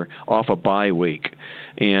contest here off a bye week.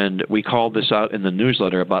 And we called this out in the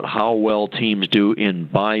newsletter about how well teams do in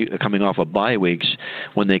coming off of bye weeks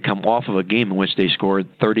when they come off of a game in which they scored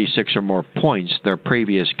 36 or more points their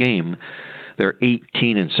previous game. They're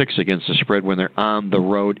 18-6 against the spread when they're on the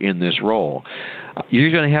road in this role.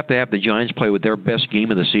 You're going to have the Giants play with their best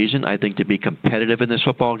game of the season, I think, to be competitive in this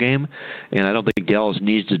football game. And I don't think Dallas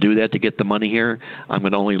needs to do that to get the money here. I'm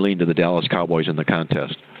going to only lean to the Dallas Cowboys in the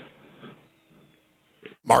contest.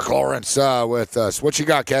 Mark Lawrence with us. What you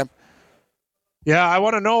got, Cam? Yeah, I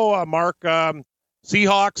want to know, Mark,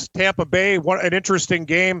 Seahawks, Tampa Bay, what an interesting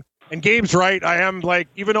game. And Gabe's right. I am,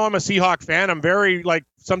 even though I'm a Seahawk fan, I'm very,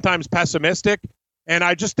 sometimes pessimistic. And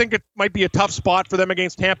I just think it might be a tough spot for them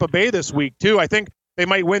against Tampa Bay this week, too. I think they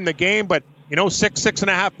might win the game, but,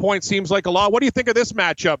 6.5 points seems like a lot. What do you think of this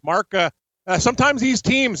matchup, Mark? Sometimes these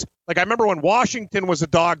teams, I remember when Washington was a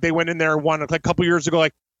dog, they went in there and won a couple years ago.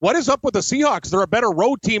 What is up with the Seahawks? They're a better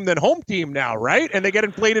road team than home team now, right? And they get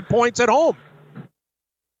inflated points at home.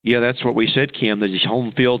 Yeah, that's what we said, Cam. The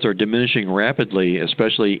home fields are diminishing rapidly,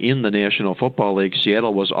 especially in the National Football League.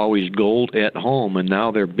 Seattle was always gold at home, and now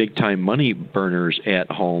they're big-time money burners at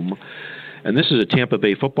home. And this is a Tampa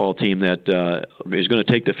Bay football team that is going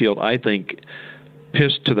to take the field, I think,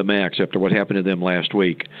 pissed to the max after what happened to them last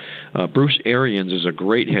week. Bruce Arians is a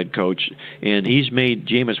great head coach, and he's made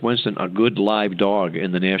Jameis Winston a good live dog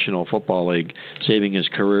in the National Football League, saving his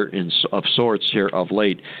career of sorts here of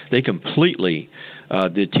late. They completely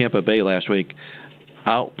did Tampa Bay last week,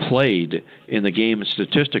 outplayed in the game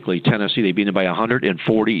statistically Tennessee. They beat them by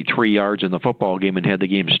 143 yards in the football game and had the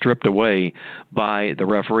game stripped away by the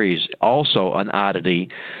referees. Also an oddity,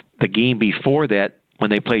 the game before that, when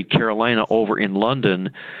they played Carolina over in London,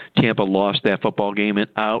 Tampa lost that football game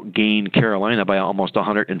and outgained Carolina by almost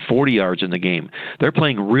 140 yards in the game. They're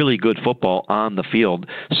playing really good football on the field.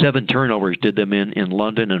 7 turnovers did them in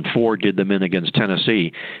London, and 4 did them in against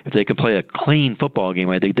Tennessee. If they can play a clean football game,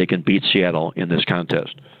 I think they can beat Seattle in this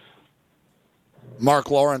contest. Mark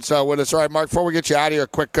Lawrence with us. All right, Mark, before we get you out of here, a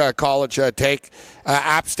quick college take.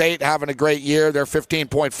 App State having a great year. They're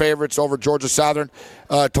 15-point favorites over Georgia Southern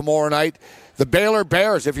tomorrow night. The Baylor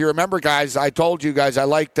Bears, if you remember, guys, I told you guys I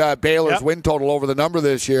liked Baylor's win total over the number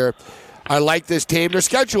this year. I like this team. Their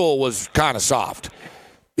schedule was kind of soft.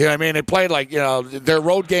 You know what I mean? They played their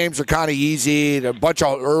road games are kind of easy. A bunch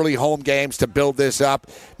of early home games to build this up.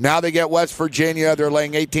 Now they get West Virginia. They're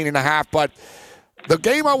laying 18.5. But the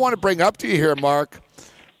game I want to bring up to you here, Mark,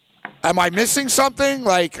 am I missing something?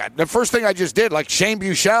 The first thing I just did, Shane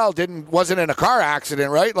Buechele wasn't in a car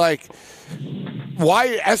accident, right?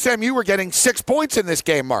 Why SMU were getting 6 points in this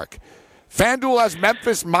game, Mark? FanDuel has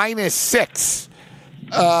Memphis -6.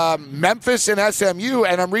 Memphis and SMU,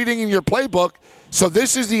 and I'm reading in your playbook, so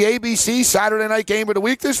this is the ABC Saturday night game of the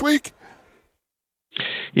week this week?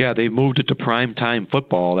 Yeah, they've moved it to primetime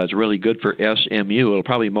football. That's really good for SMU. It'll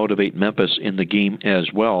probably motivate Memphis in the game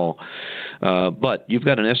as well. But you've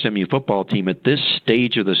got an SMU football team at this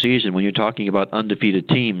stage of the season. When you're talking about undefeated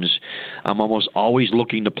teams, I'm almost always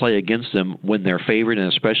looking to play against them when they're favored, and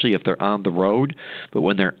especially if they're on the road. But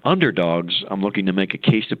when they're underdogs, I'm looking to make a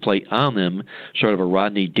case to play on them, sort of a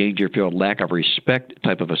Rodney Dangerfield lack of respect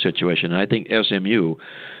type of a situation. And I think SMU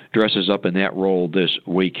dresses up in that role this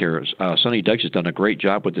week here. Sonny Dykes has done a great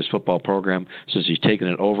job with this football program since he's taken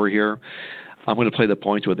it over here. I'm going to play the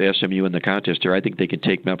points with SMU in the contest here. I think they can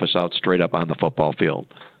take Memphis out straight up on the football field.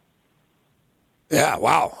 Yeah,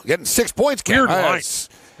 wow. Getting 6 points, Cam. Weird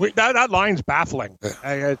line. That line's baffling.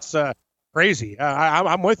 It's crazy.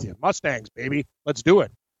 I'm with you. Mustangs, baby. Let's do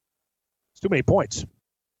it. It's too many points.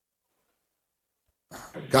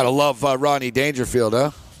 Gotta love Rodney Dangerfield,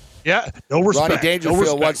 huh? Yeah, no respect. Rodney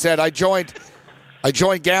Dangerfield once said, I joined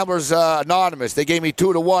Gamblers Anonymous. They gave me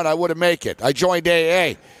 2 to 1. I wouldn't make it. I joined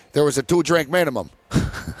AA. There was a 2-drink minimum.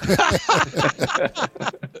 That's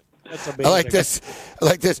amazing. I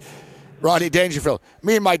like this. Rodney Dangerfield.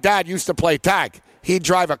 Me and my dad used to play tag. He'd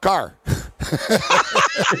drive a car.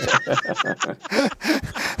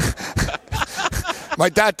 My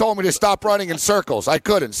dad told me to stop running in circles. I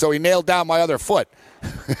couldn't, so he nailed down my other foot.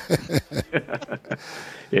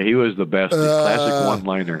 Yeah, he was the best. Classic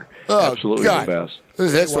one-liner. Absolutely God. The best.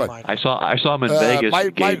 This one. I saw him in Vegas.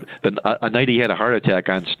 A night he had a heart attack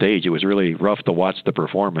on stage. It was really rough to watch the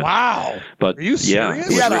performance. Wow. But are you serious?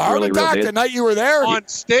 He had a heart attack the night you were there? On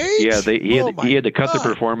stage? Yeah, he had to cut the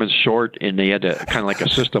performance short, and they had to kind of like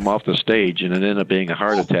assist him off the stage, and it ended up being a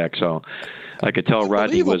heart attack. So I could tell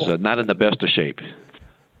Rodney was not in the best of shape.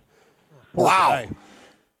 Wow.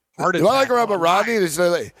 Heart attack. What I like about Rodney is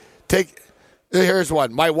here's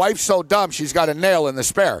one. My wife's so dumb, she's got a nail in the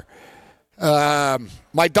spare.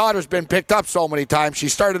 My daughter's been picked up so many times,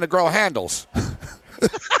 she's starting to grow handles.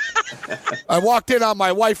 I walked in on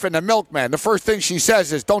my wife and the milkman. The first thing she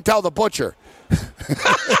says is, "Don't tell the butcher."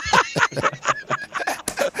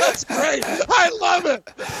 That's great. I love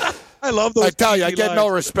it. I love those. I tell you, I TV get no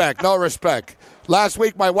lines. respect. No respect. Last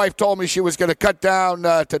week, my wife told me she was going to cut down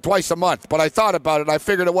to twice a month, but I thought about it, and I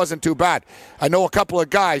figured it wasn't too bad. I know a couple of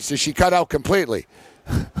guys that she cut out completely.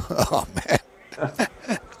 Oh, man.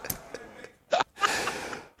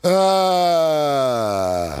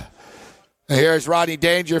 Here's Rodney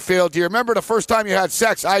Dangerfield. Do you remember the first time you had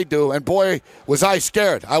sex? I do, and boy, was I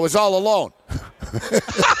scared. I was all alone.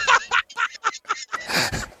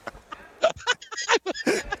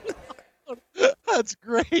 That's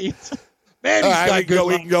great. Man, All he's right, got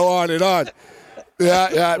we good can go on and on.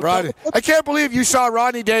 Yeah, Rodney. I can't believe you saw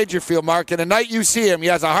Rodney Dangerfield, Mark, and the night you see him, he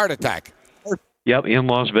has a heart attack. Yep, in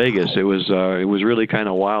Las Vegas. It was really kind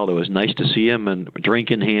of wild. It was nice to see him and drink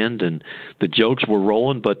in hand, and the jokes were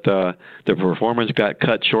rolling, but the performance got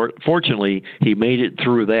cut short. Fortunately, he made it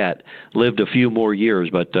through that, lived a few more years,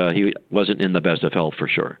 but he wasn't in the best of health for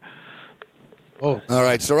sure. Oh. All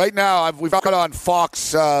right, so right now we've got on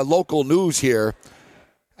Fox local news here,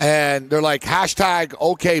 and they're like, hashtag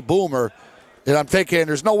OK Boomer. And I'm thinking,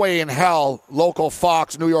 there's no way in hell local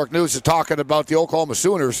Fox New York News is talking about the Oklahoma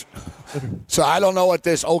Sooners. So I don't know what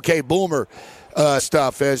this OK Boomer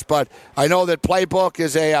stuff is, but I know that Playbook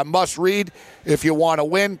is a must-read if you want to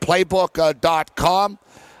win. Playbook.com.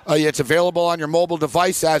 It's available on your mobile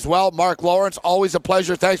device as well. Mark Lawrence, always a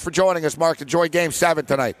pleasure. Thanks for joining us, Mark. Enjoy Game 7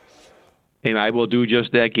 tonight. Hey, I will do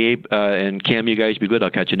just that, Gabe. And Cam, you guys be good. I'll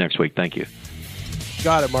catch you next week. Thank you.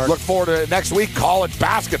 Got it, Mark. Look forward to next week, college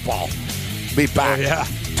basketball. Be back. Oh, yeah.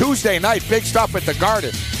 Tuesday night, big stuff at the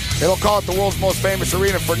Garden. They don't call it the world's most famous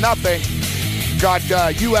arena for nothing. Got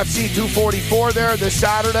UFC 244 there this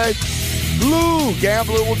Saturday. Lou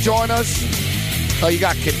Gambler will join us. You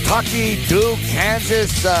got Kentucky, Duke,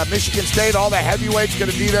 Kansas, Michigan State. All the heavyweights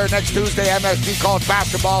going to be there next Tuesday. MSG College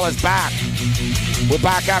Basketball is back. We're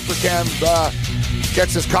back after Cam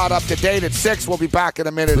gets us caught up to date at 6. We'll be back in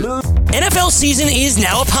a minute. NFL season is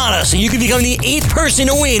now upon us, and you can become the 8th person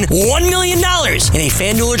to win $1 million in a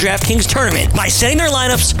FanDuel or DraftKings tournament by setting their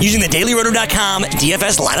lineups using the DailyRoto.com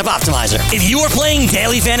DFS lineup optimizer. If you are playing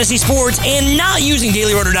daily fantasy sports and not using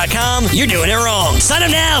DailyRoto.com, you're doing it wrong. Sign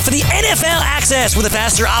up now for the NFL access with a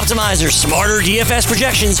faster optimizer, smarter DFS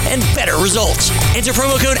projections, and better results. Enter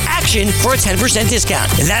promo code ACTION for a 10%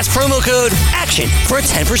 discount. That's promo code ACTION for a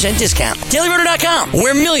 10% discount. DailyRoto.com,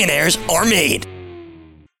 where millionaires are made.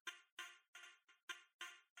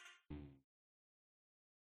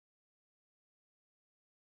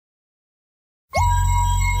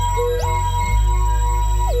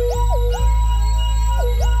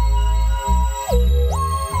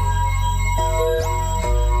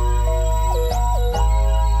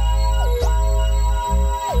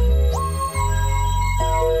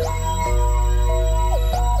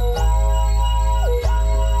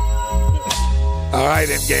 All right,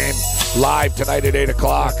 in game live tonight at 8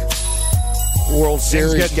 o'clock. World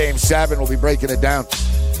Series Game 7. We'll be breaking it down.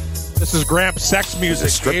 This is Gramps sex music.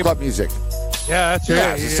 Strip Gabe. Club music. Yeah, that's Yeah,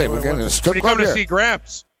 right. it's the same. We're getting a strip When you club come to here. see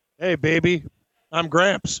Gramps. Hey, baby, I'm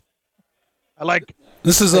Gramps. I like.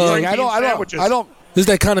 This is I don't. This is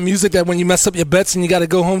that kind of music that when you mess up your bets and you got to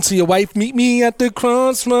go home to your wife, meet me at the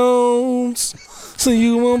crossroads, so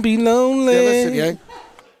you won't be lonely. Yeah, listen, Yang.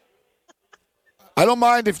 I don't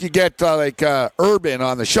mind if you get urban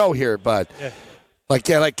on the show here, but like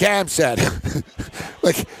Cam said,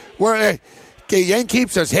 Yang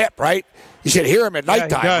keeps us hip, right? You should hear him at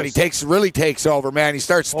nighttime when he really takes over, man. He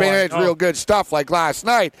starts spinning. It's real good stuff like last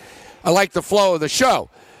night. I like the flow of the show.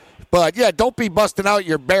 But, yeah, don't be busting out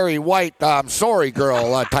your Barry White, sorry,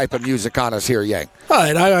 girl type of music on us here, Yang. All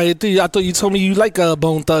right. I thought you told me you like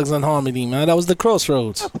Bone Thugs and Harmony, man. That was the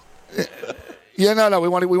Crossroads. Yeah, no. We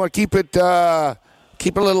want to keep it a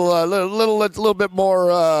little bit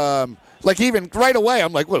more. Like even right away,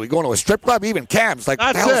 I'm like, what? Are we going to a strip club? Even Cam's like,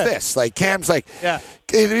 what the hell is this? Like Cam's like, can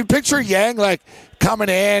you picture Yang like coming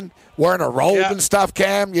in wearing a robe and stuff?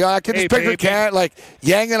 Cam, I can just picture Cam like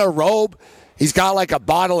Yang in a robe. He's got like a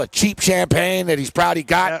bottle of cheap champagne that he's proud he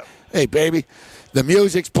got. Yep. Hey, baby, the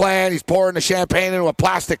music's playing. He's pouring the champagne into a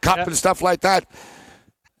plastic cup and stuff like that.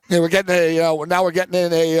 Yeah, we're getting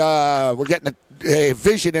a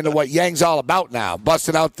vision into what Yang's all about now.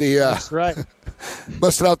 Busting out the that's right.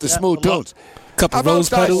 Busting out the smooth tunes. Couple rose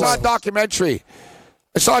petals. I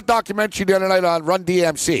saw a documentary the other night on Run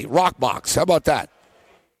DMC, Rock Box. How about that?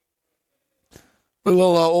 A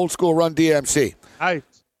little old school Run DMC. Hi.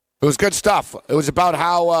 It was good stuff. It was about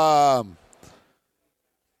how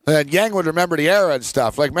And Yang would remember the era and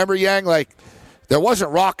stuff. Like, remember Yang? Like, there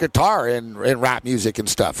wasn't rock guitar in rap music and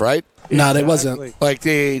stuff, right? No, there wasn't. Like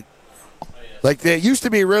they used to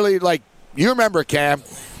be really like, you remember, Cam?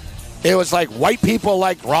 It was like white people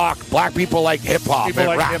like rock, black people like hip hop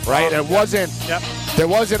and rap, right? It wasn't. There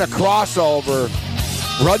wasn't a crossover.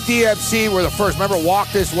 Run DMC were the first. Remember,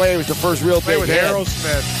 Walk This Way was the first real big with hit.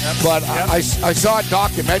 Aerosmith. But I saw a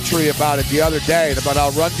documentary about it the other day, about how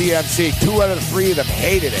Run DMC, 2 out of the 3 of them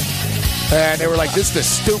hated it. And they were like, this is the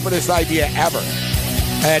stupidest idea ever.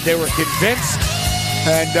 And they were convinced,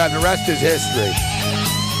 and the rest is history.